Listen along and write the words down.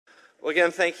Well,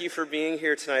 again, thank you for being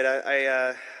here tonight.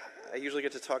 I usually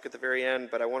get to talk at the very end,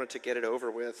 but I wanted to get it over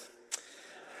with.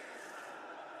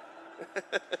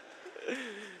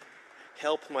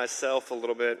 Help myself a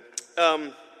little bit.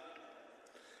 Are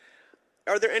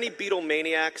there any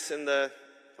Beatlemaniacs in the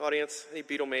audience? Any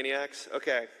Beatlemaniacs?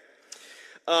 Okay.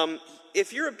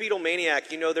 If you're a Beatlemaniac,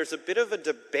 you know there's a bit of a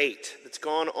debate that's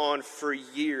gone on for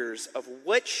years of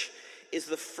which is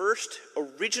the first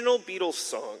original Beatles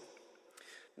song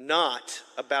not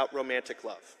about romantic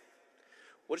love.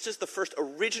 What is the first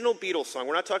original Beatles song?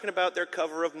 We're not talking about their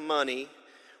cover of Money.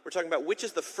 We're talking about which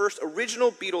is the first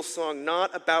original Beatles song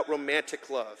not about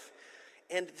romantic love.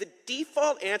 And the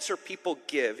default answer people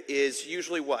give is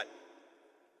usually what?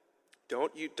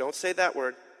 Don't say that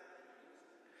word.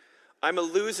 I'm a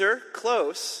loser.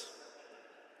 Close.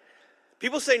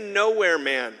 People say Nowhere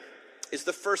Man is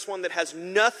the first one that has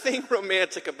nothing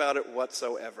romantic about it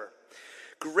whatsoever.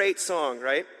 Great song,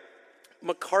 right?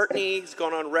 McCartney's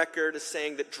gone on record as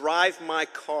saying that Drive My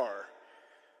Car,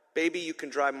 Baby You Can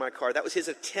Drive My Car, that was his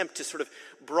attempt to sort of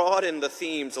broaden the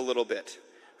themes a little bit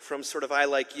from sort of I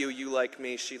like you, you like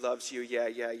me, she loves you, yeah,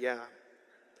 yeah, yeah.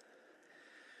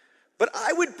 But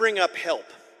I would bring up Help.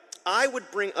 I would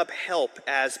bring up Help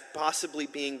as possibly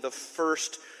being the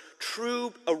first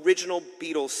true original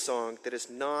Beatles song that is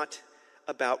not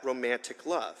about romantic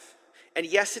love. And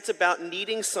yes, it's about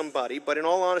needing somebody, but in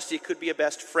all honesty, it could be a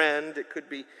best friend, it could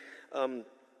be, a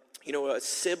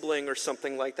sibling or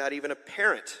something like that, even a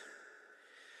parent.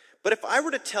 But if I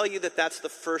were to tell you that that's the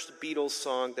first Beatles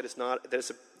song that's not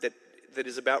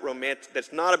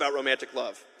about romantic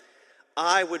love,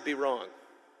 I would be wrong.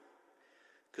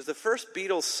 Because the first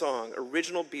Beatles song,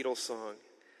 original Beatles song,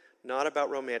 not about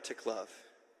romantic love,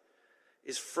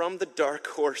 is from the Dark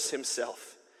Horse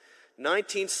himself.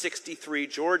 1963,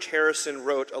 George Harrison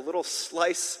wrote a little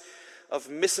slice of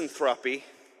misanthropy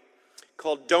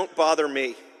called Don't Bother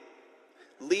Me.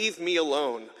 Leave me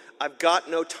alone. I've got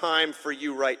no time for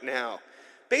you right now.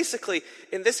 Basically,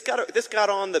 and this got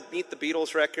on the Meet the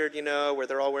Beatles record, where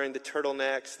they're all wearing the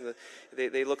turtlenecks and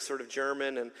they look sort of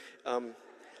German. And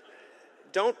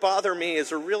Don't Bother Me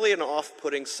is really an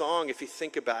off-putting song if you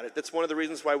think about it. That's one of the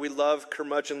reasons why we love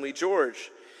Curmudgeonly George.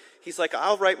 He's like,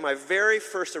 I'll write my very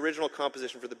first original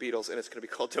composition for the Beatles, and it's going to be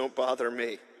called Don't Bother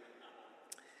Me.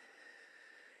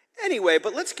 Anyway,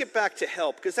 but let's get back to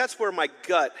Help, because that's what my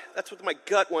gut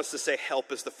wants to say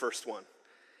Help is the first one.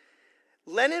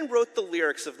 Lennon wrote the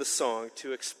lyrics of the song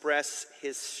to express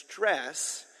his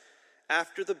stress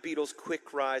after the Beatles'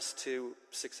 quick rise to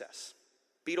success.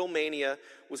 Beatlemania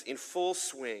was in full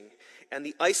swing, and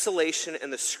the isolation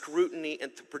and the scrutiny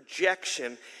and the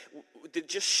projection, the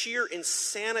just sheer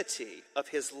insanity of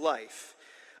his life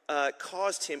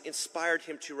inspired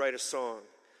him to write a song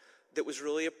that was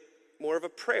really more of a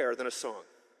prayer than a song.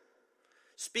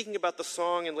 Speaking about the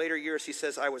song in later years, he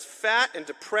says, I was fat and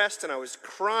depressed and I was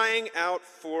crying out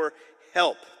for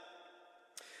help.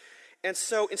 And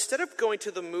so instead of going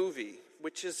to the movie,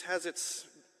 which has its,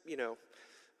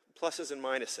 pluses and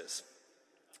minuses,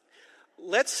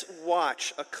 let's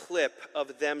watch a clip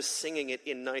of them singing it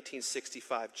in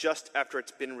 1965, just after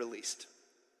it's been released.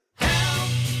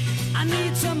 Help! I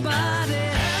need somebody.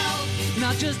 Help!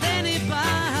 Not just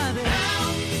anybody.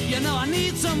 Help! I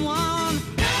need someone.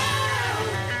 Help!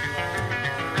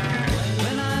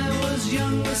 When I was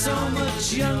younger, so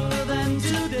much younger than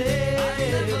today,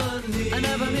 I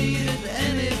never needed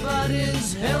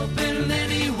anybody's help in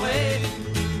any way.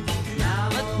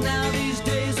 Now these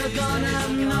days are gone,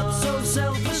 I'm not so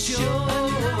self-assured.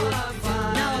 Now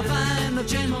I find I've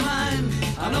changed my mind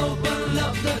and opened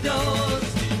up the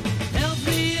doors. Help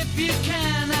me if you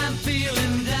can, I'm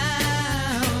feeling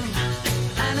down,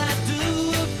 and I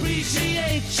do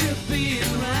appreciate you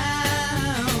being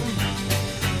around.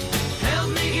 Help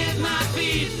me get my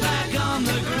feet back on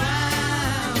the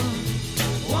ground.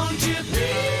 Won't you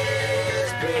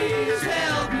please, please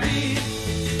help me?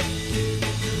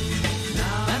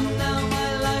 Now my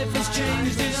life has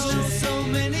changed in so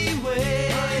many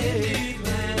ways.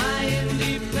 My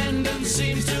independence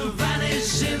seems to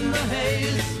vanish in the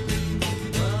haze.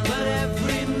 But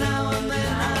every now and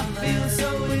then I feel so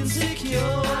insecure.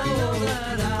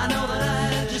 I know that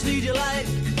I just need you like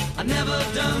I've never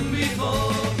done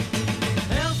before.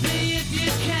 Help me if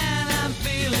you can, I'm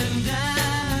feeling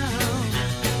down,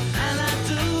 and I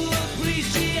do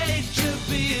appreciate you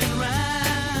being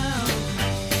around.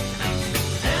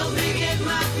 Help me get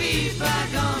my feet back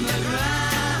on the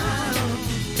ground.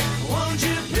 Won't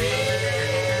you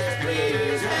please,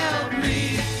 please help me?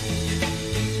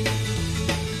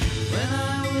 When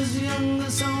I was younger,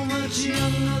 so much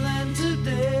younger than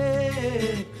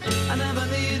today, I never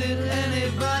needed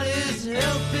anybody's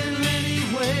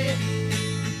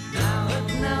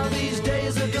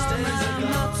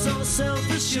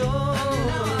shore. Now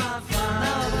I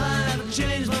find I've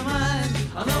changed my mind.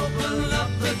 I'll open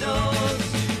up the doors.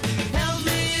 Help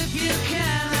me if you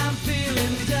can, I'm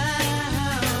feeling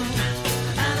down.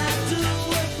 And I do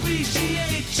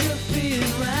appreciate you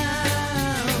being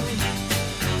round.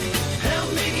 Help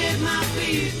me get my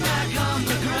feet back on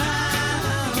the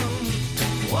ground.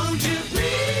 Won't you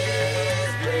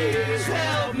please, please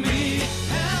help me,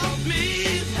 help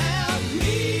me, help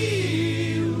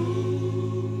me.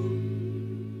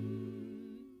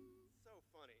 So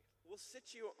funny. We'll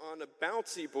sit you on a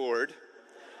bouncy board,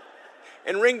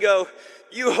 and Ringo,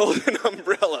 you hold an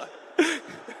umbrella.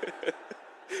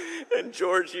 And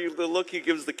George, the look he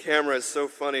gives the camera is so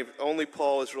funny. Only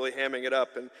Paul is really hamming it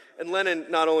up. And Lennon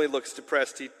not only looks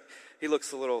depressed, he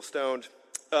looks a little stoned.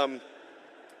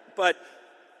 But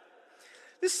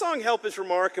this song, Help, is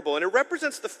remarkable, and it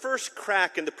represents the first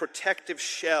crack in the protective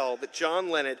shell that John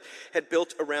Lennon had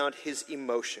built around his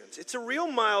emotions. It's a real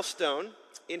milestone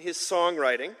in his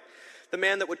songwriting, the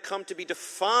man that would come to be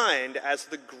defined as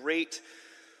the great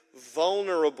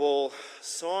vulnerable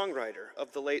songwriter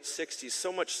of the late 60s,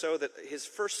 so much so that his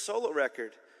first solo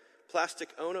record, Plastic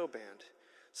Ono Band,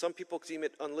 some people deem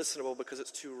it unlistenable because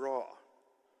it's too raw.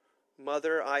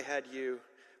 Mother, I had you,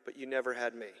 but you never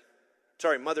had me.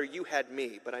 Sorry, Mother, you had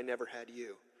me, but I never had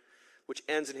you. Which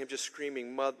ends in him just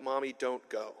screaming, Mommy, don't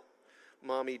go.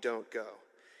 Mommy, don't go.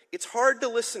 It's hard to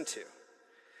listen to.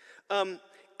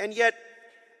 And yet,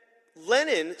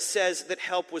 Lennon says that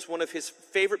Help was one of his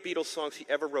favorite Beatles songs he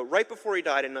ever wrote. Right before he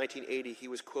died in 1980, he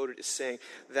was quoted as saying,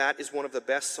 "That is one of the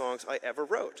best songs I ever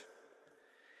wrote."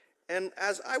 And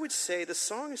as I would say, the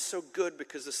song is so good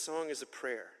because the song is a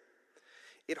prayer.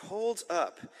 It holds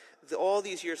up all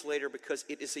these years later because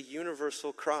it is a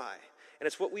universal cry. And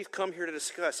it's what we've come here to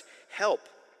discuss. Help.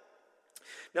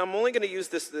 Now, I'm only going to use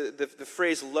the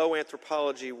phrase low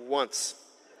anthropology once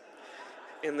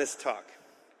in this talk.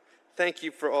 Thank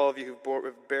you for all of you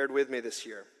who've bared with me this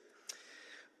year.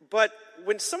 But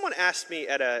when someone asks me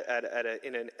in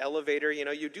an elevator,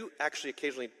 you do actually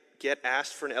occasionally get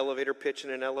asked for an elevator pitch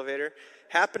in an elevator.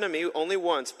 Happened to me only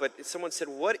once, but someone said,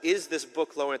 "What is this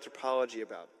book, Low Anthropology,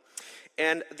 about?"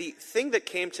 And the thing that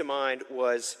came to mind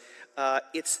was,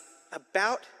 it's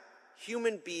about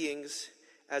human beings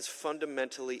as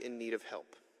fundamentally in need of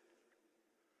help.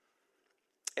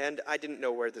 And I didn't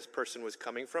know where this person was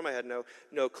coming from. I had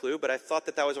no clue, but I thought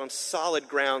that was on solid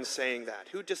ground saying that.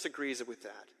 Who disagrees with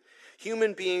that?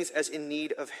 Human beings as in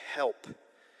need of help.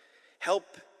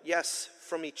 Help, yes,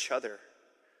 from each other.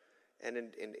 And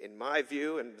in my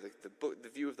view, and the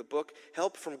view of the book,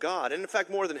 help from God. And in fact,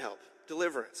 more than help,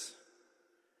 deliverance.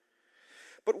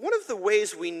 But one of the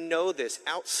ways we know this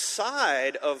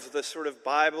outside of the sort of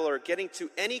Bible or getting to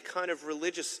any kind of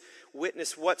religious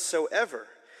witness whatsoever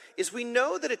is we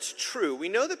know that it's true. We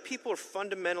know that people are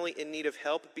fundamentally in need of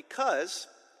help because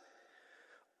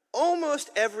almost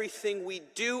everything we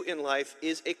do in life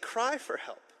is a cry for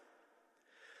help.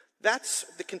 That's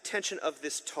the contention of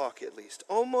this talk, at least.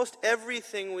 Almost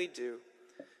everything we do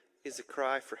is a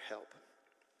cry for help.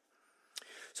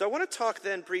 So I want to talk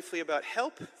then briefly about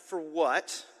help for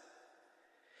what,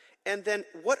 and then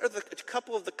what are a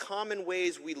couple of the common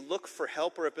ways we look for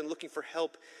help or have been looking for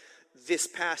help this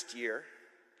past year.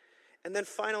 And then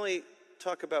finally,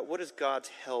 talk about what does God's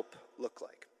help look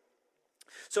like.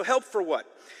 So help for what?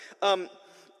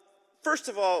 First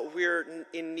of all, we're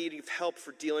in need of help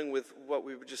for dealing with what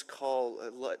we would just call,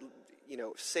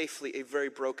 safely, a very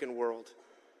broken world.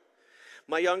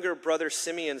 My younger brother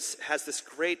Simeon has this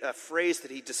great phrase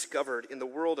that he discovered in the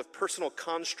world of personal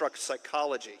construct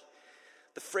psychology.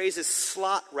 The phrase is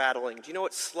slot rattling. Do you know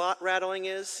what slot rattling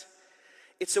is?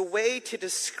 It's a way to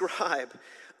describe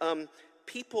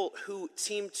people who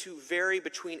seem to vary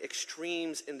between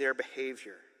extremes in their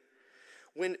behavior.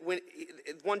 When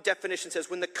one definition says,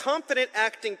 when the confident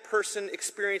acting person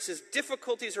experiences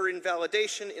difficulties or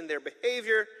invalidation in their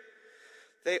behavior,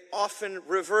 they often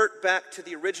revert back to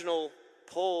the original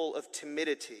pole of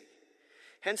timidity.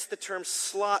 Hence the term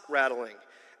slot rattling,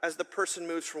 as the person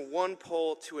moves from one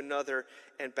pole to another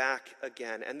and back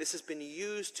again. And this has been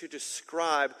used to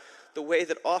describe the way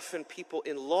that often people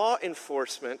in law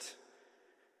enforcement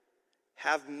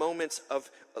have moments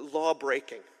of law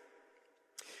breaking,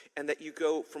 and that you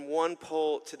go from one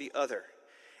pole to the other.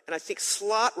 And I think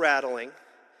slot rattling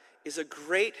is a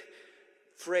great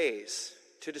phrase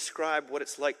to describe what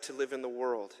it's like to live in the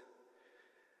world.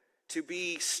 To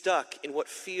be stuck in what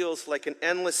feels like an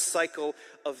endless cycle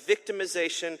of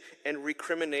victimization and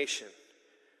recrimination,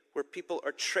 where people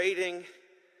are trading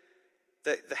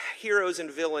the heroes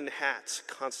and villain hats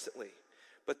constantly,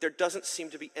 but there doesn't seem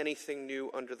to be anything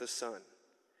new under the sun.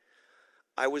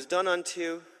 I was done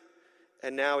unto,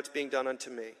 and now it's being done unto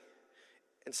me.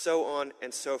 And so on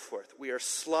and so forth. We are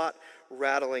slot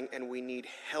rattling and we need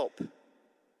help.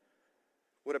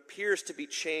 What appears to be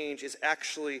change is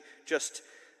actually just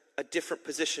a different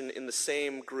position in the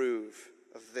same groove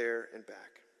of there and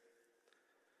back.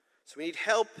 So we need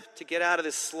help to get out of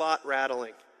this slot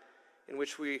rattling in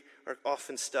which we are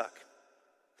often stuck.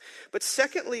 But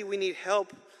secondly, we need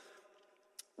help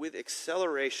with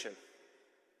acceleration.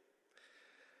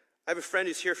 I have a friend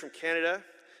who's here from Canada,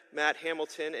 Matt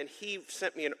Hamilton, and he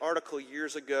sent me an article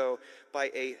years ago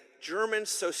by a German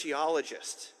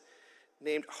sociologist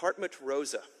named Hartmut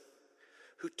Rosa,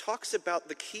 who talks about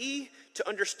the key to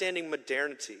understanding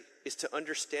modernity is to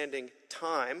understanding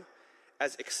time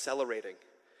as accelerating.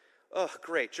 Oh,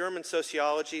 great. German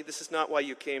sociology. This is not why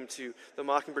you came to the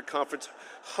Mockingbird Conference.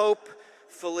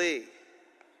 Hopefully.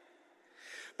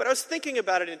 But I was thinking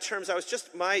about it in terms,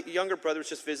 my younger brother was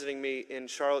just visiting me in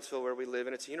Charlottesville where we live,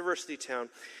 and it's a university town.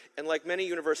 And like many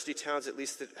university towns, at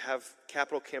least that have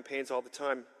capital campaigns all the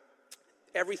time,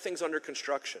 everything's under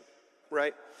construction,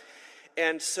 right?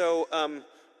 And so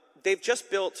they've just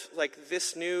built like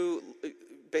this new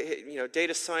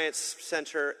data science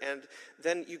center, and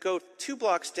then you go 2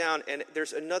 blocks down and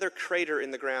there's another crater in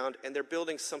the ground and they're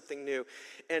building something new.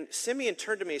 And Simeon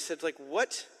turned to me and said, like,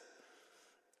 what?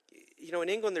 In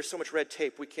England there's so much red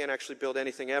tape we can't actually build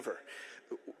anything ever.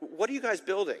 What are you guys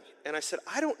building? And I said,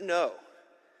 I don't know.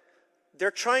 They're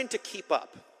trying to keep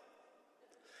up.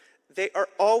 They are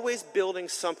always building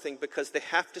something because they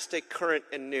have to stay current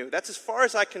and new. That's as far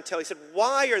as I can tell. He said,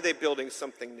 why are they building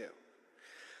something new?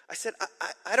 I said,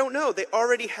 I don't know. They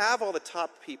already have all the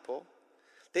top people.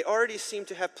 They already seem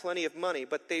to have plenty of money,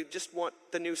 but they just want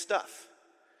the new stuff.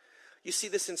 You see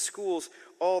this in schools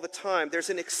all the time. There's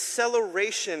an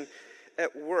acceleration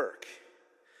at work.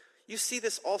 You see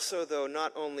this also, though,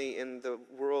 not only in the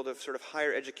world of sort of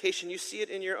higher education, you see it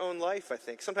in your own life, I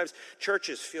think. Sometimes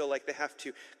churches feel like they have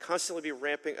to constantly be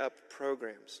ramping up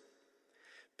programs.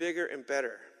 Bigger and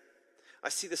better. I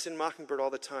see this in Mockingbird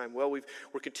all the time. Well,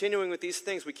 we're continuing with these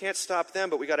things. We can't stop them,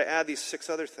 but we got to add these 6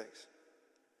 other things.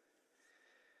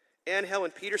 Anne Helen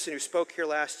Peterson, who spoke here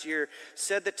last year,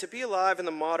 said that to be alive in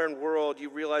the modern world, you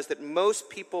realize that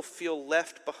most people feel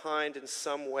left behind in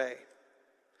some way.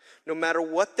 No matter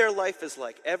what their life is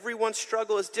like, everyone's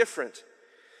struggle is different,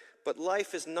 but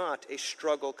life is not a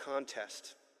struggle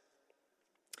contest.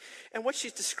 And what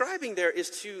she's describing there is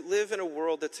to live in a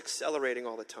world that's accelerating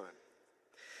all the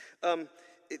time.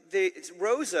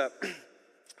 Rosa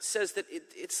says that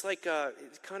it's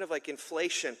kind of like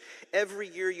inflation. Every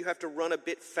year you have to run a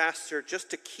bit faster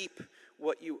just to keep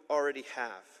what you already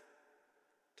have,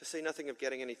 to say nothing of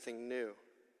getting anything new.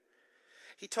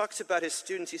 He talks about his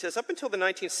students. He says, up until the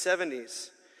 1970s,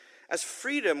 as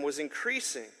freedom was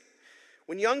increasing,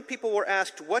 when young people were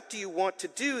asked, what do you want to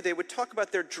do? They would talk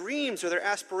about their dreams or their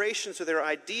aspirations or their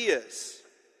ideas.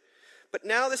 But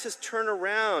now this has turned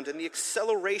around and the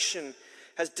acceleration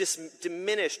has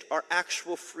diminished our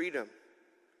actual freedom.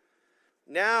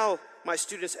 Now my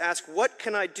students ask, what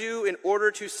can I do in order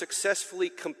to successfully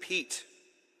compete?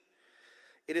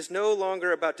 It is no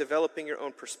longer about developing your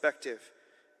own perspective,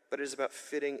 but it is about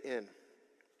fitting in.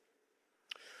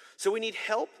 So we need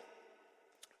help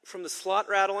from the slot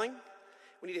rattling.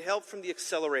 We need help from the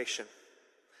acceleration,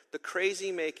 the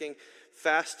crazy-making,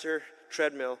 faster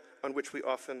treadmill on which we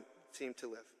often seem to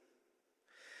live.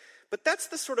 But that's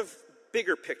the sort of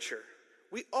bigger picture.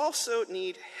 We also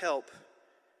need help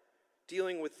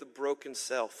dealing with the broken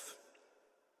self,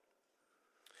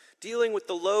 dealing with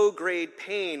the low-grade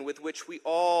pain with which we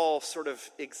all sort of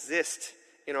exist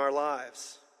in our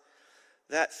lives.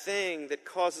 That thing that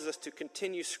causes us to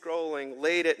continue scrolling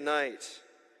late at night,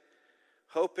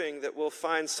 hoping that we'll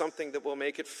find something that will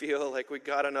make it feel like we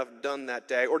got enough done that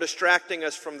day, or distracting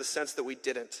us from the sense that we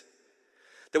didn't,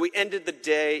 that we ended the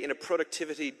day in a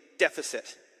productivity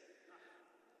deficit,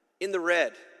 in the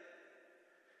red.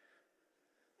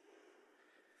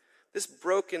 This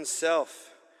broken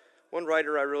self. One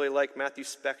writer I really like, Matthew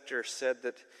Spector, said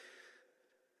that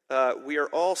we are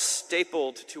all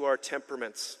stapled to our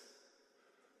temperaments.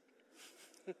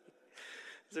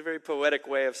 It's a very poetic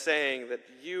way of saying that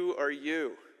you are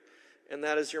you, and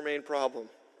that is your main problem.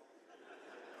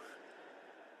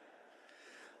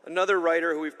 Another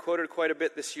writer who we've quoted quite a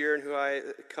bit this year and who I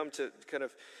come to kind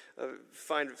of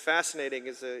find fascinating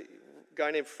is a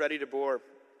guy named Freddie DeBoer.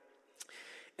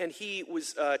 And he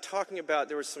was talking about,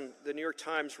 the New York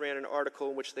Times ran an article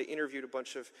in which they interviewed a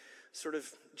bunch of sort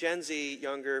of Gen Z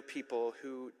younger people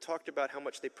who talked about how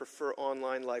much they prefer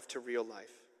online life to real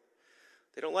life.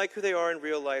 They don't like who they are in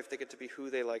real life. They get to be who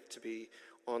they like to be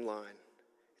online.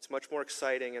 It's much more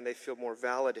exciting, and they feel more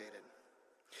validated.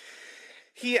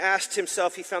 He asked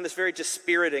himself, he found this very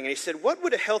dispiriting, and he said, what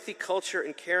would a healthy culture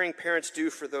and caring parents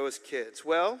do for those kids?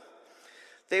 Well,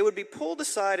 they would be pulled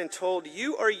aside and told,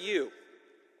 you are you,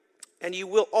 and you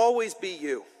will always be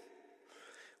you.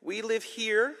 We live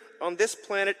here on this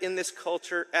planet in this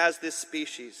culture as this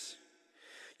species.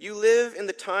 You live in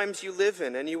the times you live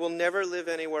in, and you will never live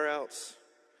anywhere else.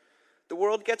 The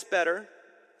world gets better,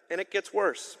 and it gets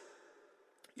worse.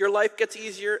 Your life gets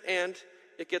easier, and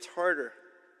it gets harder.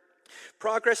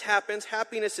 Progress happens,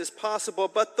 happiness is possible,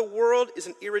 but the world is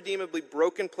an irredeemably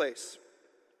broken place.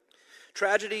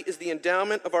 Tragedy is the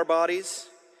endowment of our bodies,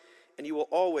 and you will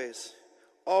always,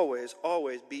 always,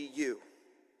 always be you.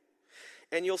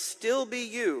 And you'll still be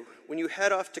you when you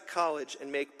head off to college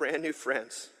and make brand new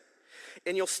friends.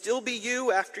 And you'll still be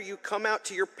you after you come out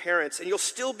to your parents. And you'll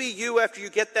still be you after you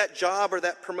get that job or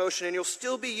that promotion. And you'll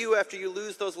still be you after you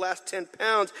lose those last 10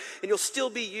 pounds. And you'll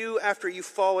still be you after you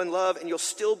fall in love. And you'll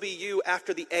still be you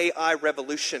after the AI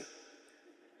revolution.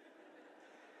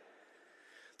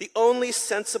 The only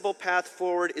sensible path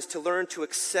forward is to learn to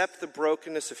accept the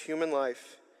brokenness of human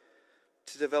life,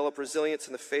 to develop resilience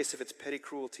in the face of its petty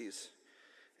cruelties,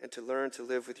 and to learn to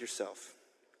live with yourself.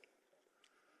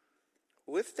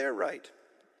 Well, if they're right,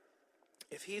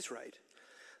 if he's right,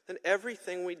 then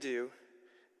everything we do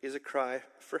is a cry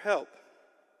for help.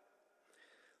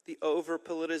 The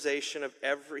over-politicization of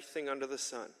everything under the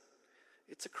sun,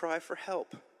 it's a cry for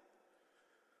help.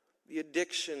 The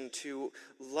addiction to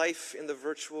life in the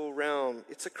virtual realm,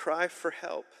 it's a cry for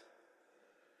help.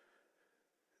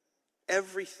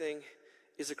 Everything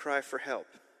is a cry for help.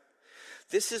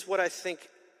 This is what I think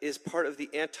is part of the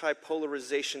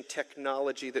anti-polarization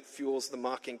technology that fuels the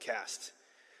Mockingcast.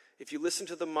 If you listen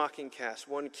to the Mockingcast,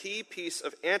 one key piece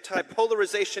of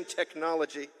anti-polarization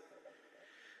technology,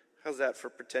 how's that for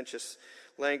pretentious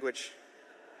language?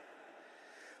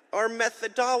 Our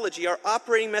methodology, our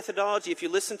operating methodology, if you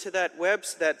listen to that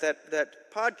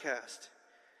podcast,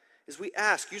 is we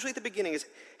ask, usually at the beginning, is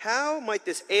how might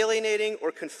this alienating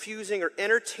or confusing or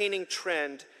entertaining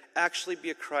trend actually be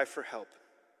a cry for help?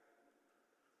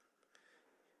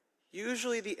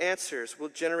 Usually the answers will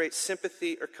generate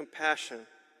sympathy or compassion.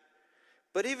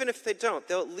 But even if they don't,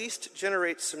 they'll at least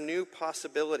generate some new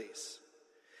possibilities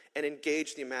and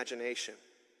engage the imagination.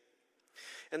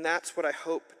 And that's what I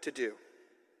hope to do.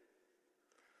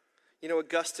 You know,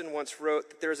 Augustine once wrote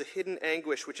that there is a hidden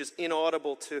anguish which is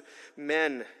inaudible to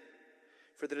men,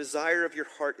 for the desire of your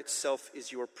heart itself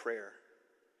is your prayer.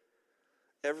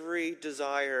 Every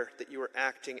desire that you are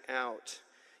acting out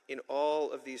in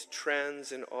all of these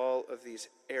trends, in all of these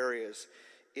areas,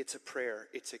 it's a prayer,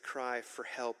 it's a cry for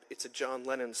help, it's a John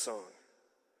Lennon song.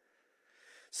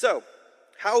 So,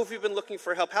 how have we been looking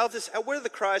for help? What are the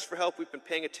cries for help we've been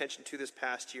paying attention to this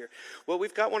past year? Well,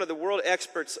 we've got one of the world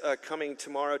experts coming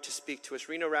tomorrow to speak to us.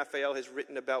 Reno Raphael has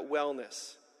written about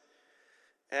wellness.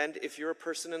 And if you're a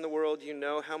person in the world, you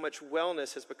know how much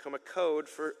wellness has become a code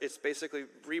for, it's basically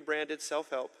rebranded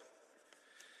self-help.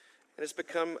 And it's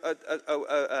become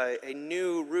a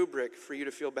new rubric for you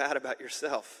to feel bad about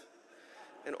yourself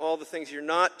and all the things you're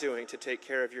not doing to take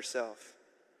care of yourself.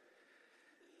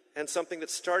 And something that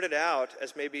started out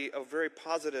as maybe a very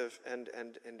positive and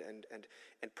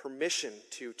permission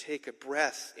to take a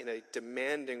breath in a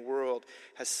demanding world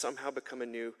has somehow become a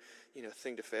new,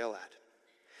 thing to fail at.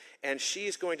 And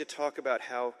she's going to talk about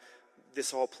how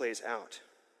this all plays out.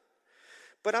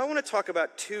 But I want to talk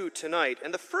about two tonight,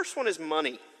 and the first one is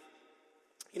money.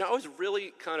 I was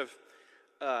really kind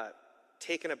of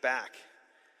taken aback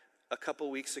a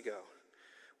couple weeks ago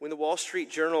when the Wall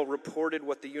Street Journal reported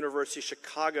what the University of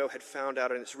Chicago had found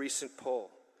out in its recent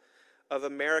poll of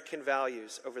American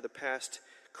values over the past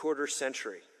quarter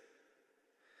century.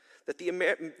 That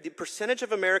the percentage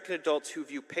of American adults who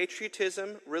view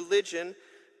patriotism, religion,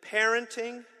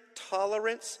 parenting,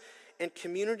 tolerance, and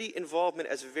community involvement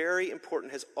as very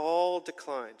important has all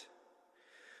declined.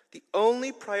 The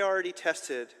only priority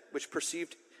tested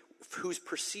whose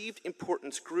perceived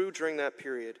importance grew during that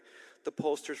period, the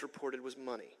pollsters reported, was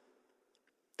money.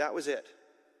 That was it.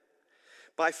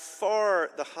 By far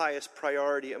the highest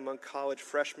priority among college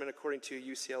freshmen, according to a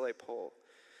UCLA poll,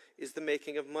 is the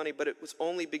making of money, but it was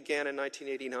only began in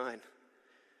 1989.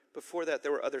 Before that,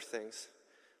 there were other things,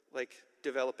 like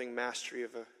developing mastery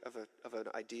of an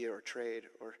idea or trade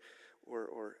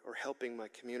or helping my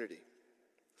community.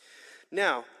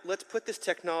 Now, let's put this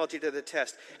technology to the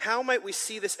test. How might we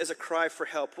see this as a cry for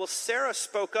help? Well, Sarah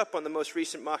spoke up on the most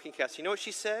recent Mockingcast. You know what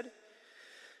she said?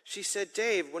 She said,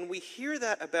 Dave, when we hear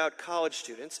that about college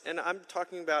students, and I'm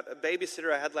talking about a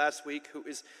babysitter I had last week who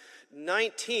is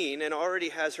 19 and already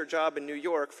has her job in New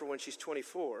York for when she's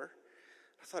 24.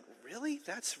 I thought, really?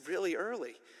 That's really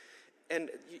early. And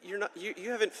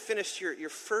you haven't finished your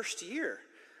first year.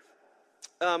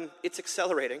 It's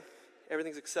accelerating.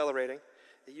 Everything's accelerating.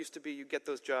 It used to be you get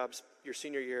those jobs your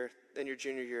senior year, then your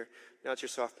junior year, now it's your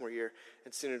sophomore year,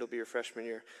 and soon it'll be your freshman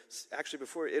year. Actually,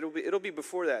 it'll be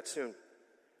before that soon.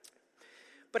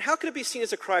 But how could it be seen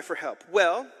as a cry for help?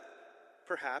 Well,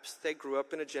 perhaps they grew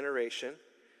up in a generation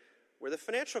where the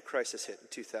financial crisis hit in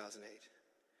 2008.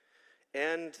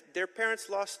 And their parents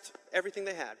lost everything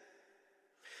they had.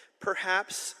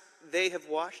 Perhaps they have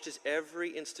watched as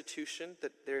every institution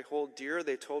that they hold dear,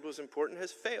 they told was important,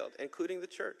 has failed, including the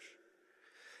church.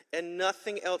 And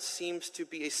nothing else seems to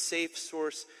be a safe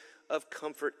source of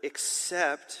comfort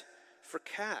except for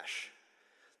cash.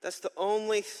 That's the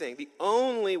only thing, the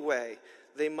only way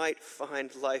they might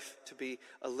find life to be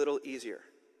a little easier.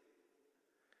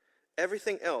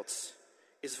 Everything else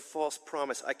is a false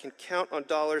promise. I can count on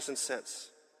dollars and cents.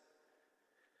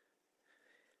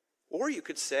 Or you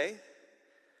could say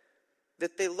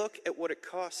that they look at what it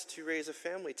costs to raise a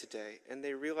family today and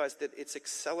they realize that it's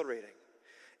accelerating.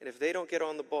 And if they don't get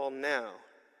on the ball now,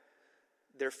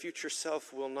 their future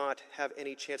self will not have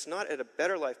any chance, not at a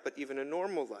better life, but even a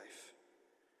normal life.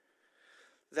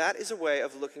 That is a way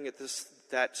of looking at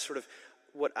that sort of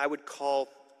what I would call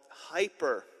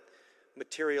hyper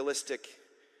materialistic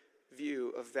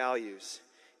view of values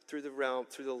through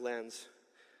the lens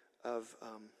of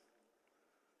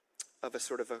a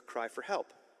sort of a cry for help.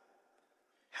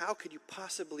 How could you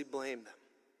possibly blame them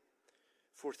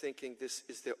for thinking this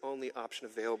is the only option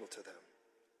available to them?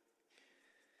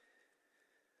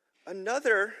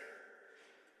 Another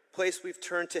place we've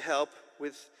turned to help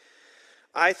with,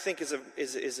 I think is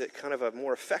a kind of a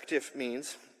more effective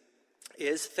means,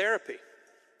 is therapy.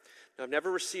 Now, I've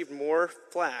never received more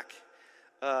flack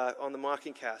on the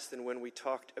Mockingcast than when we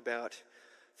talked about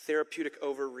therapeutic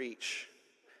overreach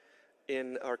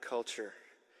in our culture.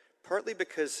 Partly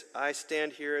because I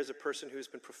stand here as a person who's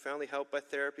been profoundly helped by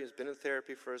therapy, has been in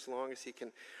therapy for as long as he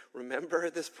can remember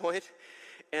at this point,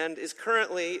 and is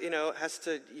currently, has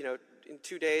to, in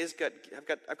 2 days, I've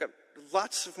got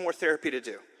lots of more therapy to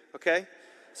do, okay?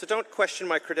 So don't question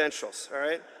my credentials, all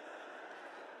right?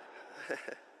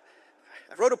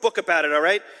 I wrote a book about it, all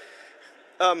right?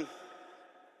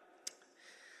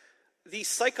 The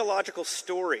psychological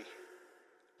story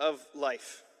of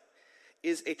life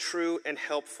is a true and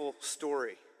helpful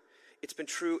story. It's been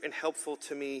true and helpful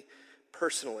to me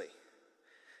personally.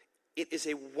 It is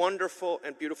a wonderful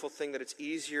and beautiful thing that it's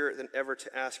easier than ever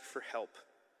to ask for help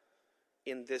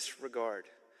in this regard.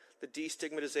 The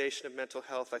destigmatization of mental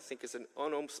health, I think, is an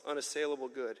unassailable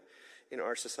good in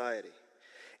our society.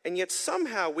 And yet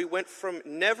somehow we went from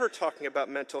never talking about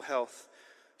mental health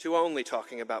to only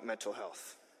talking about mental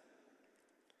health.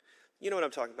 You know what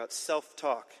I'm talking about: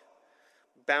 self-talk,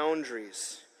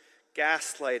 boundaries,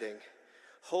 gaslighting,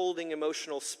 holding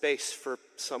emotional space for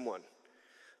someone.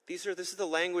 This is the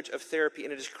language of therapy,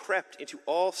 and it has crept into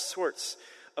all sorts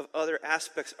of other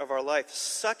aspects of our life,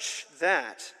 such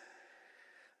that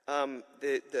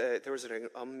there was an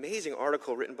amazing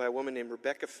article written by a woman named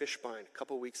Rebecca Fishbein a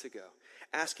couple weeks ago,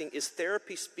 asking, is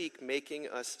therapy speak making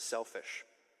us selfish?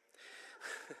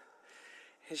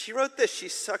 And she wrote this. She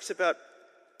talks about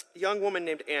a young woman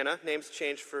named Anna, names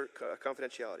changed for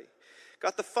confidentiality,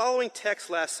 got the following text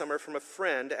last summer from a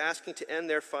friend asking to end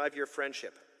their 5-year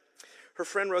friendship. Her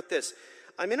friend wrote this: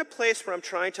 I'm in a place where I'm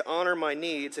trying to honor my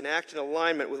needs and act in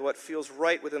alignment with what feels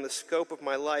right within the scope of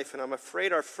my life, and I'm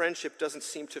afraid our friendship doesn't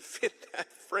seem to fit that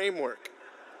framework.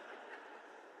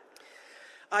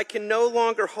 I can no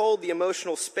longer hold the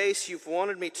emotional space you've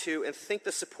wanted me to and think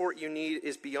the support you need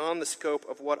is beyond the scope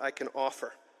of what I can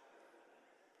offer.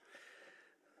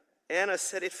 Anna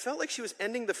said it felt like she was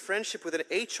ending the friendship with an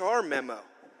HR memo.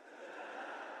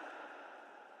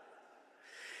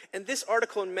 And this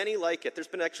article and many like it, there's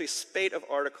been actually a spate of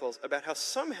articles about how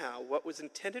somehow what was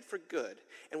intended for good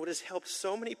and what has helped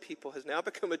so many people has now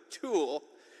become a tool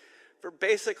for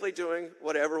basically doing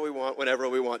whatever we want whenever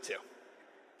we want to.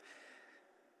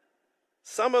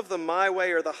 Some of the my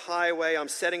way or the highway, I'm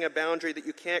setting a boundary that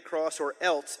you can't cross or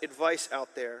else advice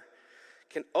out there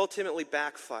can ultimately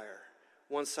backfire.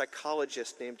 One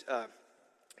psychologist named,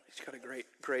 he's got a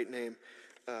great name,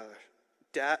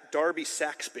 Darby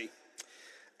Saxby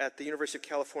at the University of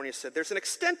California said, there's an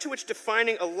extent to which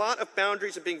defining a lot of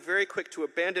boundaries and being very quick to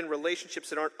abandon relationships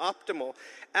that aren't optimal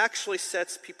actually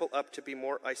sets people up to be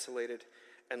more isolated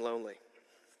and lonely.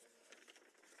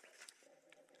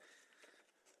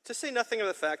 To say nothing of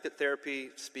the fact that therapy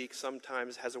speak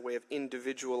sometimes has a way of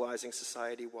individualizing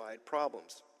society-wide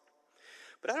problems.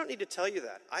 But I don't need to tell you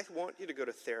that. I want you to go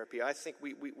to therapy. I think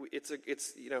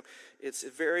it's a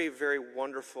very, very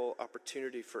wonderful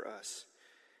opportunity for us.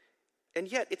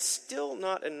 And yet, it's still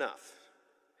not enough.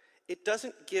 It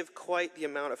doesn't give quite the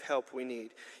amount of help we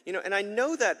need. And I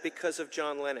know that because of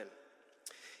John Lennon.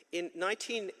 In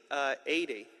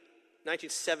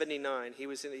 1979, he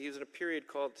was in a period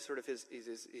called sort of he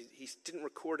didn't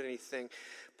record anything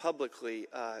publicly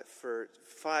for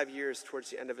 5 years towards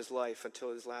the end of his life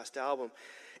until his last album.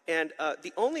 And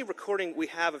the only recording we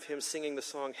have of him singing the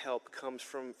song Help comes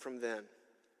from then.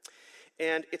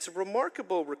 And it's a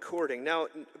remarkable recording. Now,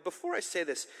 before I say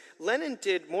this, Lennon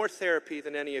did more therapy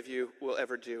than any of you will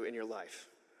ever do in your life,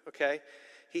 okay?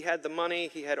 He had the money.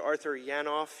 He had Arthur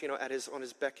Yanoff, on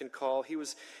his beck and call. He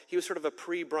was sort of a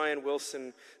pre-Brian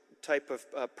Wilson type of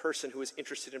person who was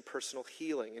interested in personal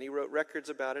healing, and he wrote records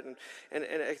about it. And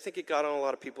I think it got on a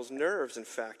lot of people's nerves, in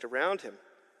fact, around him.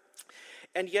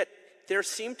 And yet, there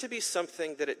seemed to be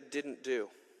something that it didn't do.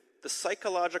 The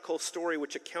psychological story,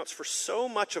 which accounts for so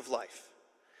much of life,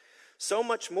 so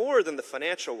much more than the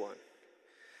financial one,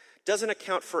 doesn't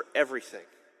account for everything.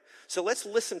 So let's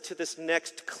listen to this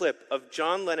next clip of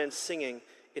John Lennon singing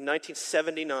in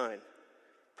 1979,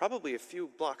 probably a few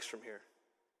blocks from here.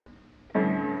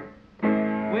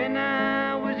 When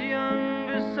I was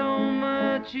younger, so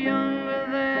much younger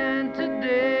than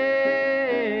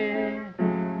today,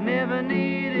 never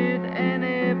needed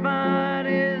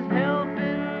anybody's help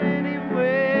in any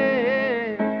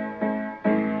way.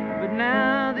 But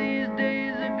now these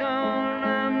days are gone,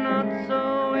 I'm not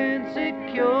so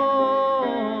insecure.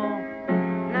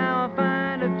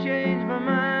 Changed my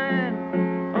mind,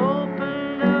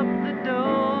 opened up the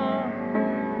door.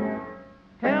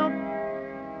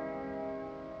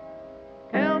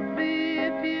 Help me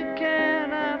if you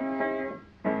can.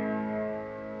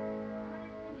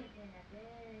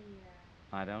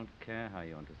 I don't care how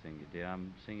you want to sing it, dear.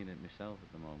 I'm singing it myself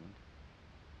at the moment.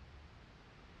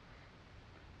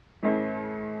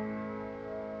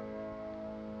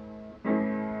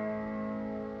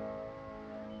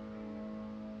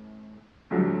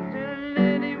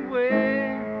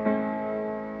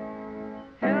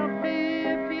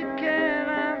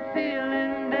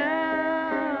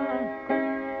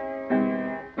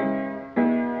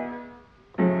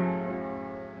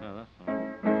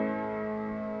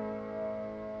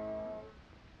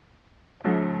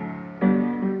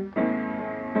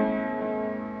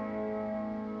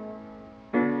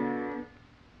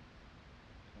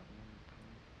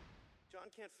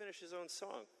 Can't finish his own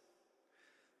song.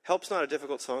 Help's not a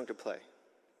difficult song to play,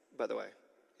 by the way.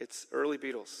 It's early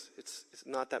Beatles. It's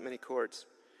not that many chords.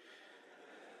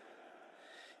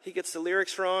 He gets the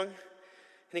lyrics wrong,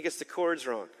 and he gets the chords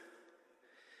wrong.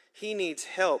 He needs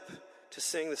help to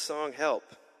sing the song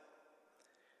Help.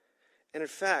 And in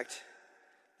fact,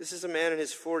 this is a man in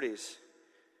his 40s,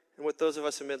 and what those of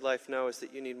us in midlife know is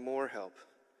that you need more help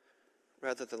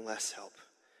rather than less help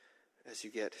as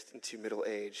you get into middle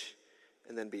age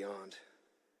and then beyond.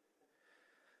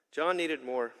 John needed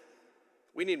more.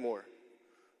 We need more.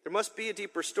 There must be a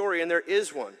deeper story, and there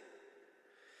is one.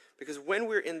 Because when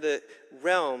we're in the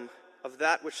realm of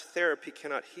that which therapy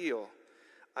cannot heal,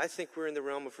 I think we're in the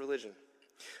realm of religion.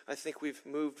 I think we've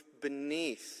moved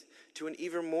beneath to an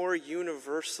even more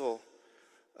universal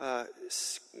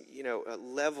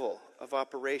level of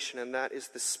operation, and that is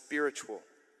the spiritual.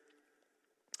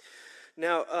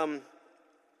 Now,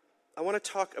 I want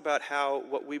to talk about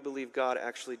what we believe God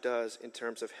actually does in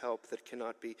terms of help that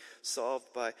cannot be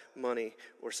solved by money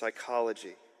or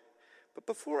psychology. But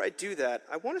before I do that,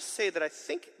 I want to say that I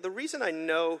think the reason I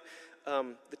know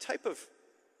the type of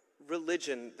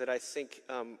religion that I think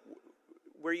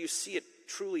where you see it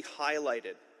truly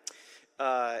highlighted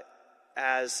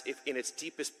as if in its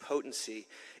deepest potency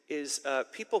is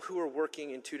people who are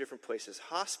working in two different places,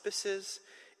 hospices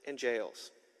and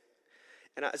jails.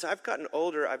 And as I've gotten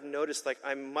older, I've noticed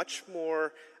I'm much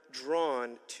more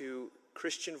drawn to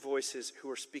Christian voices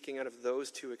who are speaking out of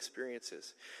those two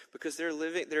experiences, because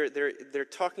they're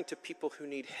talking to people who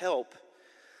need help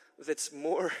that's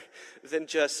more than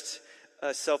just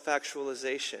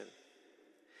self-actualization,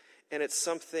 and it's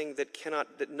something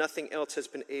that nothing else has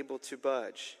been able to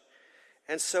budge.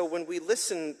 And so when we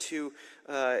listen to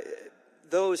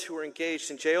those who are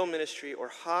engaged in jail ministry or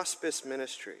hospice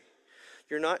ministry,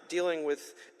 you're not dealing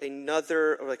with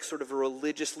another, sort of a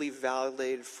religiously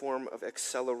validated form of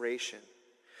acceleration.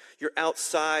 You're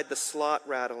outside the slot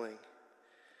rattling.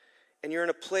 And you're in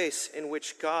a place in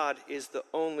which God is the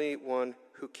only one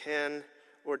who can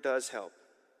or does help.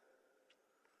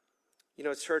 You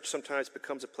know, church sometimes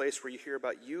becomes a place where you hear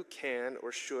about you can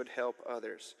or should help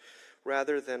others,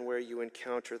 rather than where you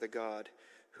encounter the God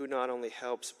who not only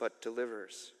helps but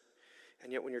delivers.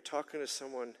 And yet when you're talking to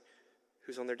someone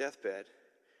who's on their deathbed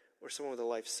or someone with a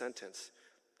life sentence,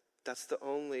 that's the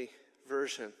only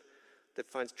version that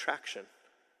finds traction.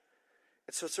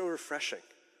 And so it's so refreshing.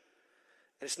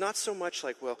 And it's not so much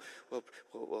like, well,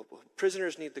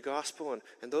 prisoners need the gospel,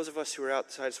 and those of us who are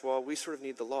outside this wall, we sort of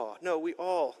need the law. No,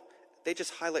 they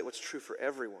just highlight what's true for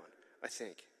everyone, I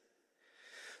think.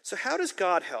 So how does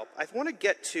God help? I want to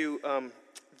get to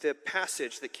the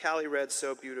passage that Callie read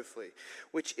so beautifully,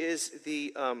 which is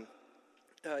the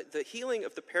healing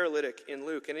of the paralytic in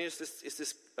Luke. And it's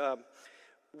this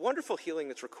wonderful healing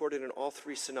that's recorded in all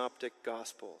three synoptic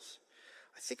gospels.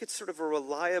 I think it's sort of a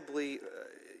reliably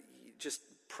just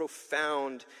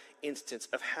profound instance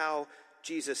of how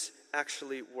Jesus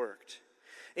actually worked.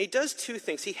 And he does two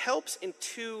things. He helps in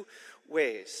two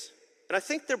ways. And I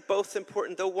think they're both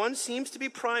important, though one seems to be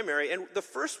primary. And the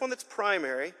first one that's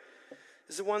primary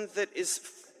is the one that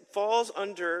falls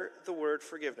under the word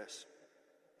forgiveness.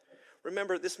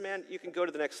 Remember, this man, you can go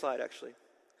to the next slide, actually.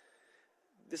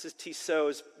 This is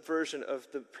Tissot's version of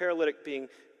the paralytic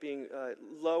being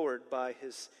lowered by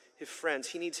his friends.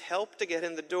 He needs help to get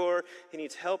in the door. He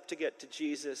needs help to get to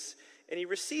Jesus, and he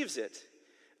receives it.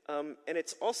 And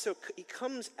it's also, he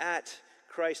comes at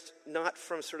Christ not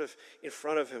from sort of in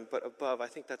front of him, but above. I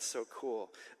think that's so cool.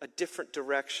 A different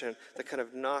direction that kind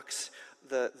of knocks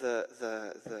the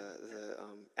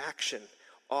action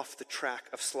off the track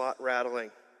of slot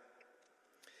rattling.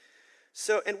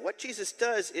 So, and what Jesus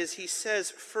does is he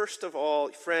says, first of all,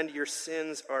 friend, your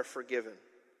sins are forgiven.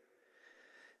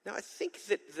 Now, I think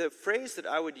that the phrase that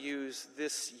I would use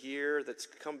this year that's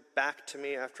come back to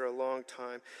me after a long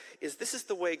time is this is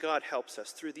the way God helps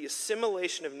us, through the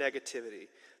assimilation of negativity.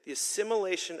 The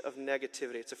assimilation of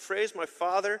negativity. It's a phrase my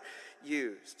father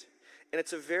used, and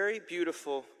it's a very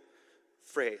beautiful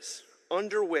phrase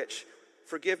under which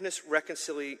forgiveness,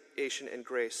 reconciliation, and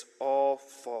grace all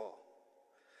fall.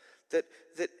 That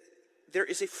there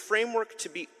is a framework to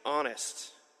be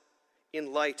honest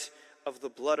in light of the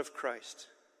blood of Christ.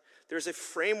 There's a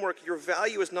framework. Your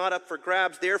value is not up for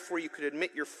grabs. Therefore, you could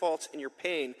admit your faults and your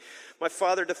pain. My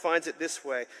father defines it this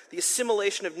way. The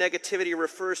assimilation of negativity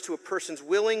refers to a person's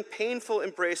willing, painful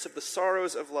embrace of the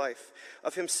sorrows of life,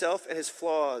 of himself and his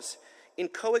flaws, in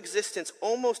coexistence,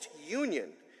 almost union,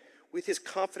 with his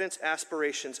confidence,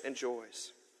 aspirations, and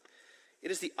joys.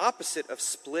 It is the opposite of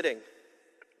splitting,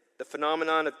 the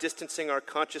phenomenon of distancing our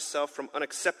conscious self from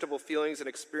unacceptable feelings and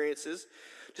experiences,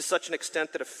 to such an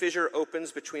extent that a fissure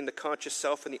opens between the conscious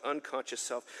self and the unconscious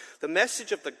self. The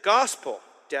message of the gospel,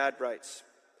 Dad writes,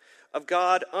 of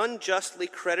God unjustly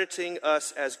crediting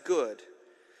us as good,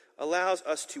 allows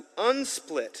us to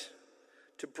unsplit,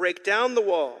 to break down the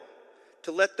wall,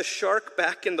 to let the shark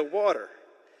back in the water,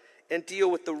 and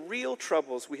deal with the real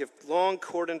troubles we have long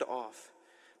cordoned off,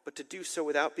 but to do so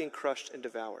without being crushed and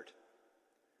devoured.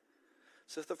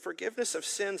 So the forgiveness of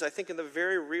sins, I think in the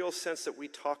very real sense that we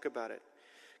talk about it,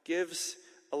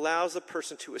 allows a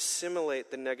person to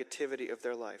assimilate the negativity of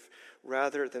their life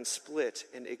rather than split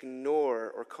and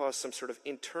ignore or cause some sort of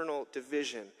internal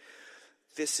division.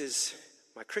 This is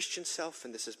my Christian self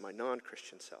and this is my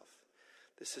non-Christian self.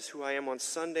 This is who I am on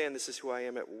Sunday and this is who I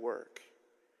am at work.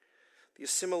 The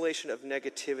assimilation of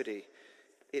negativity,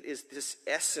 it is this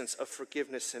essence of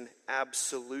forgiveness and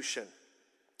absolution.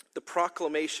 The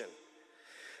proclamation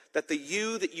that the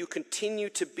you that you continue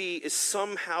to be is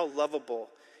somehow lovable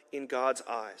in God's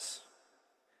eyes,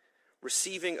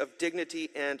 receiving of dignity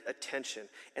and attention.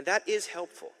 And that is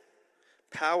helpful,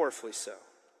 powerfully so.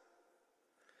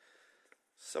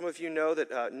 Some of you know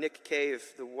that Nick Cave,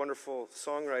 the wonderful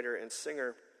songwriter and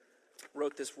singer,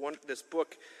 wrote this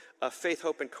book, Faith,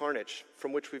 Hope, and Carnage,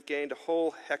 from which we've gained a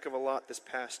whole heck of a lot this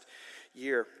past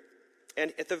year.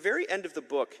 And at the very end of the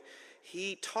book,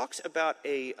 he talks about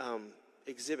a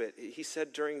exhibit. He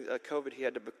said during COVID he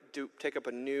had to take up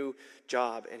a new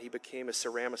job, and he became a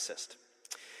ceramicist.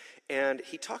 And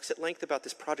he talks at length about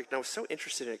this project, and I was so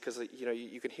interested in it because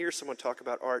you can hear someone talk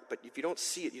about art, but if you don't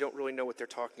see it, you don't really know what they're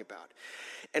talking about.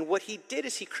 And what he did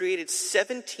is he created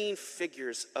 17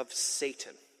 figures of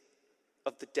Satan,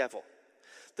 of the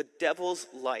devil's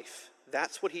life.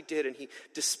 That's what he did, and he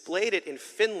displayed it in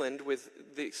Finland with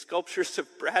the sculptures of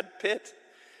Brad Pitt.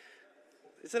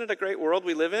 Isn't it a great world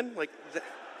we live in?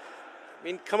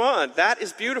 Come on, that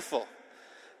is beautiful.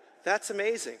 That's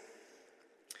amazing.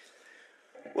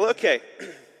 Well, okay,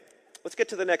 let's get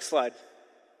to the next slide.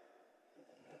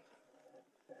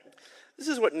 This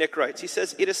is what Nick writes. He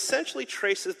says, it essentially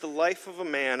traces the life of a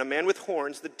man with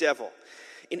horns, the devil,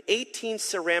 in 18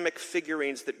 ceramic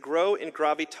figurines that grow in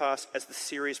gravitas as the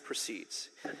series proceeds.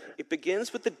 It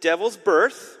begins with the Devil's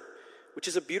Birth, which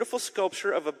is a beautiful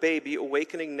sculpture of a baby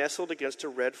awakening nestled against a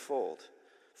red foal.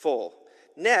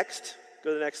 Next,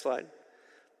 go to the next slide.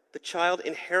 The child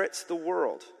inherits the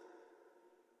world.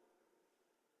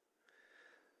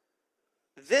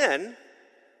 Then,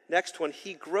 next one,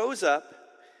 he grows up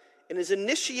and is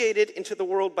initiated into the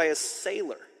world by a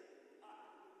sailor.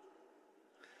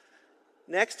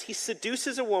 Next, he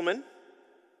seduces a woman.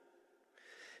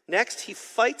 Next, he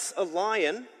fights a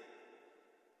lion.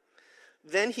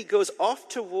 Then he goes off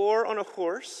to war on a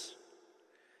horse,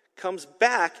 comes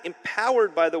back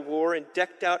empowered by the war and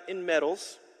decked out in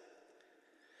medals,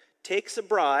 takes a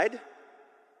bride,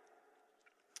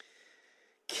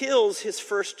 kills his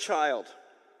first child,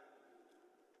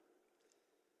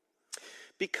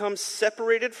 becomes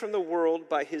separated from the world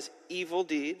by his evil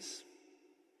deeds,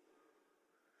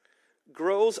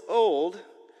 grows old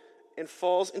and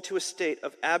falls into a state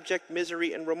of abject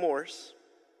misery and remorse,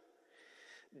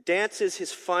 dances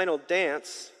his final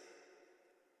dance,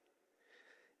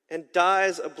 and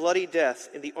dies a bloody death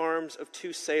in the arms of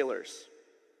two sailors.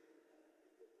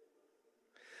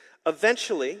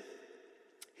 Eventually,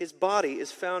 his body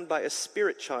is found by a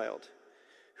spirit child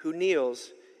who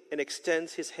kneels and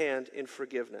extends his hand in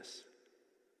forgiveness.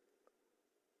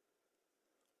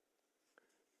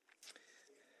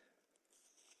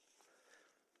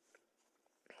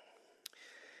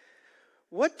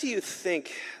 What do you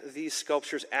think these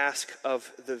sculptures ask of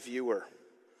the viewer?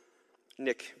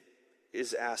 Nick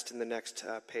is asked in the next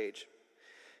page.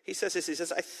 He says this, he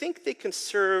says, I think they can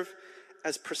serve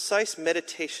as precise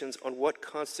meditations on what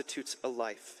constitutes a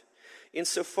life,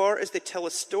 insofar as they tell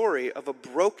a story of a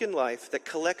broken life that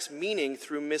collects meaning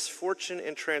through misfortune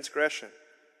and transgression.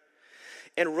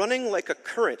 And running like a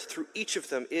current through each of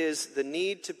them is the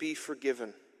need to be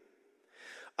forgiven.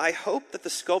 I hope that the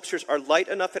sculptures are light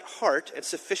enough at heart and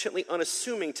sufficiently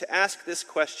unassuming to ask this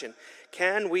question,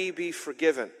 can we be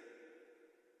forgiven?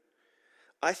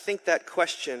 I think that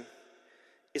question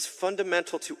is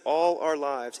fundamental to all our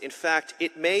lives. In fact,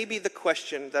 it may be the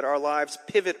question that our lives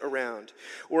pivot around,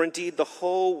 or indeed the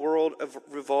whole world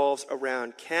revolves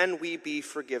around. Can we be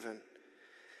forgiven?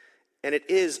 And it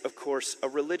is, of course, a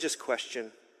religious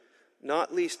question,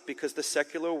 not least because the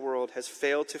secular world has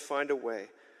failed to find a way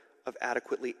of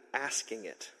adequately asking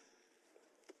it.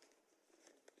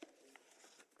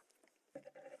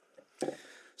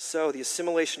 So, the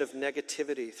assimilation of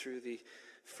negativity through the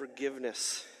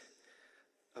forgiveness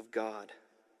of God.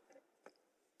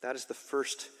 That is the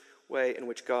first way in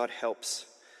which God helps.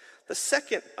 The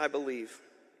second, I believe,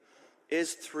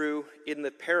 is through, in the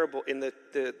parable, in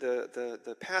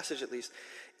the passage at least,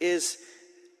 is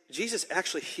Jesus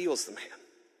actually heals the man.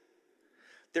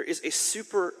 There is a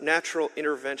supernatural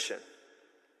intervention.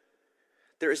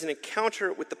 There is an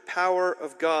encounter with the power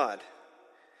of God.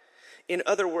 In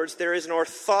other words, there is an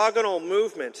orthogonal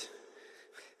movement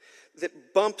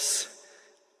that bumps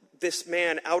this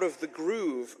man out of the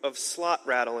groove of slot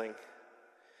rattling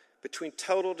between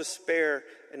total despair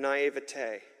and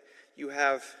naivete. You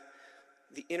have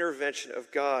the intervention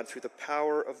of God through the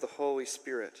power of the Holy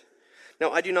Spirit.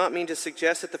 Now, I do not mean to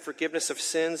suggest that the forgiveness of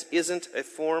sins isn't a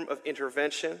form of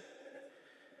intervention,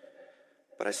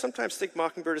 but I sometimes think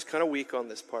Mockingbird is kind of weak on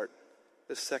this part,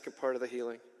 this second part of the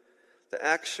healing. The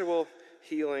actual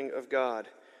healing of God,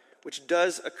 which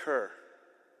does occur,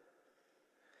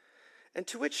 and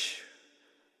to which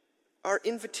our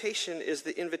invitation is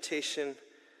the invitation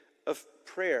of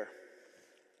prayer.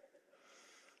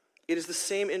 It is the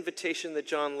same invitation that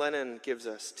John Lennon gives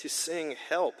us to sing,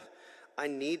 "Help, I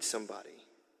need somebody."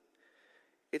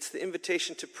 It's the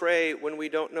invitation to pray when we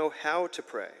don't know how to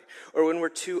pray, or when we're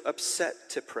too upset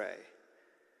to pray.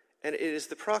 And it is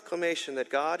the proclamation that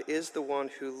God is the one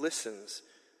who listens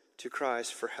to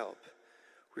cries for help.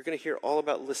 We're going to hear all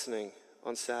about listening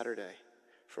on Saturday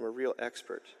from a real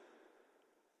expert.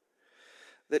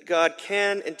 That God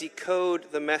can and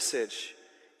decode the message,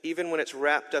 even when it's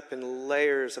wrapped up in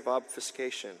layers of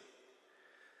obfuscation.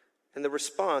 And the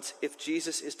response, if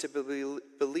Jesus is to be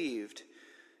believed,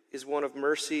 is one of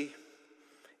mercy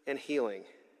and healing,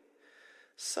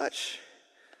 such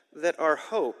that our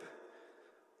hope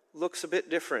looks a bit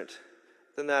different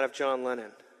than that of John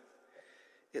Lennon.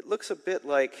 It looks a bit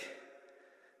like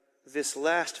this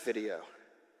last video,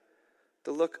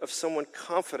 the look of someone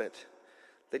confident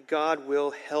that God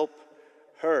will help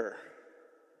her.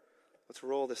 Let's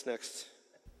roll this next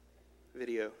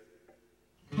video.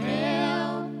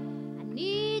 Help, I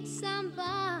need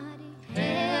somebody.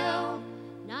 Help,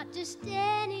 not just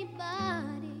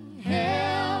anybody.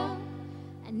 Help,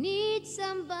 I need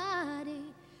somebody.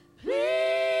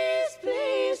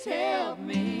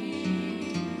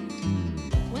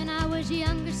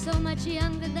 younger, so much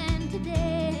younger than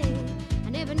today. I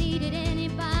never needed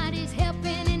anybody's help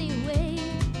in any way.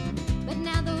 But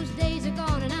now those days are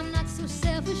gone and I'm not so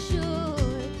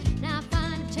self-assured. Now I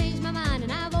find I've changed my mind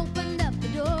and I've opened up the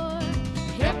door.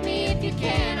 Help me if you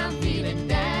can, I'm feeling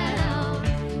down.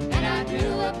 And I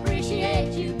do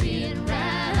appreciate you being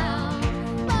around.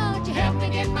 Won't you help me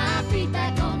get my feet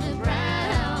back on the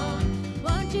ground?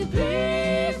 Won't you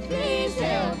please, please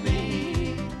help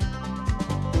me?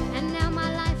 And now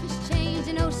my life has changed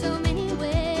in oh so many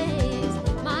ways.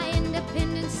 My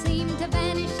independence seemed to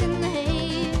vanish in the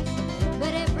haze.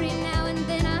 But every now and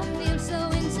then I feel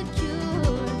so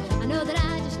insecure. I know that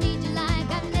I just need you like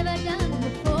I've never done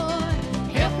before.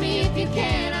 Help me if you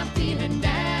can, I'm feeling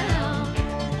down.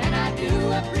 And I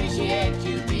do appreciate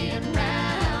you being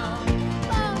around.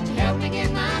 Won't you help me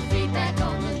get my feet back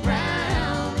on the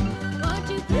ground? Won't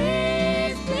you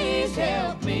please, please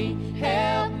help me,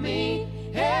 help me,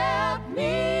 help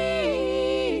me.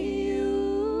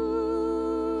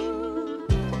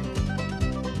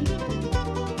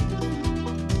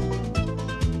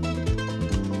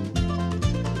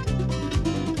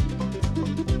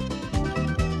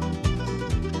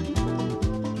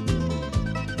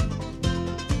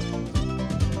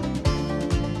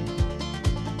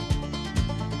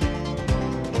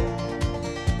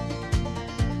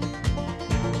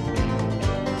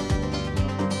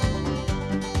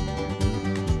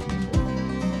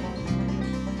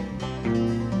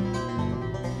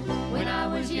 When I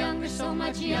was younger, so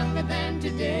much younger than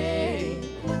today,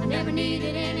 I never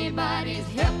needed anybody's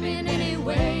help in any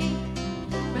way.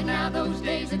 But now those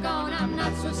days are gone, I'm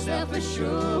not so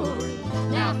self-assured.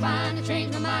 Now I find I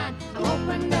changed my mind, I've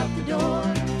opened up the door.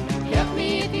 Help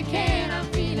me if you can, I'm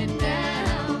feeling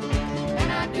down.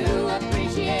 And I do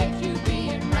appreciate you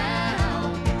being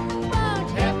around. Won't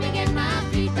you help me get my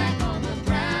feet back on the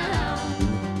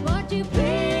ground? Won't you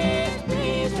please,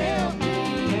 please help me?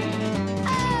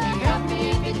 Help me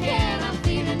if you can, I'm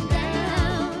feeling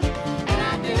down. And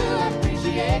I do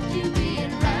appreciate you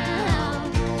being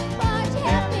around. Won't you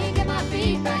help me get my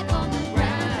feet back on the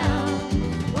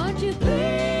ground? Won't you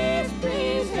please,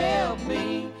 please help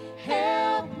me,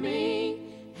 help me,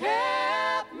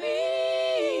 help me.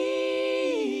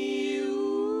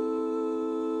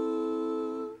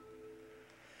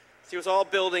 See, it was all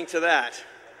building to that.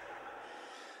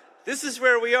 This is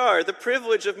where we are, the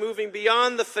privilege of moving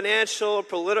beyond the financial,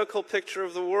 political picture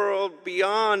of the world,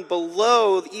 beyond,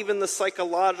 below even the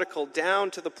psychological, down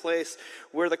to the place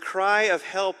where the cry of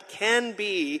help can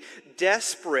be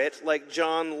desperate like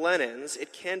John Lennon's,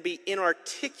 it can be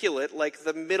inarticulate like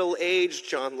the middle-aged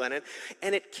John Lennon,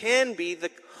 and it can be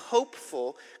the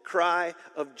hopeful cry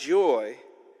of joy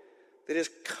that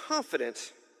is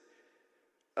confident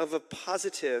of a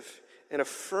positive and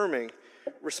affirming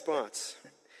response.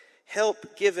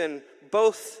 Help given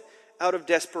both out of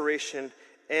desperation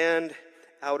and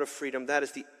out of freedom. That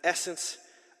is the essence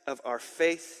of our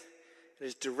faith. It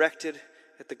is directed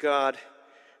at the God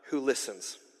who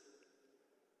listens.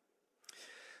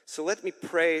 So let me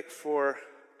pray for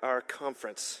our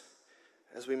conference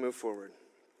as we move forward.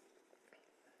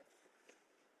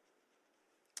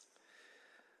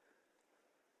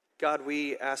 God,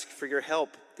 we ask for your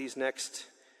help these next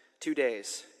 2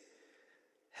 days.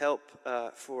 Help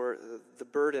for the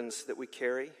burdens that we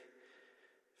carry,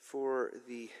 for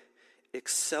the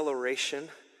acceleration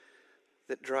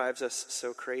that drives us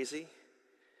so crazy.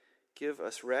 Give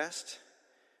us rest,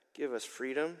 give us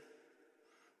freedom,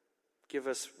 give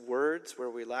us words where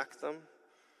we lack them,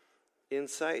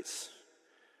 insights.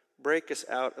 Break us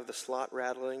out of the slot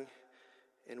rattling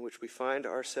in which we find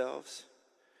ourselves,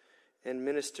 and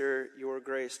minister your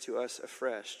grace to us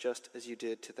afresh, just as you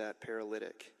did to that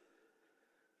paralytic.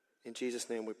 In Jesus'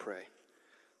 name we pray.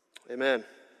 Amen.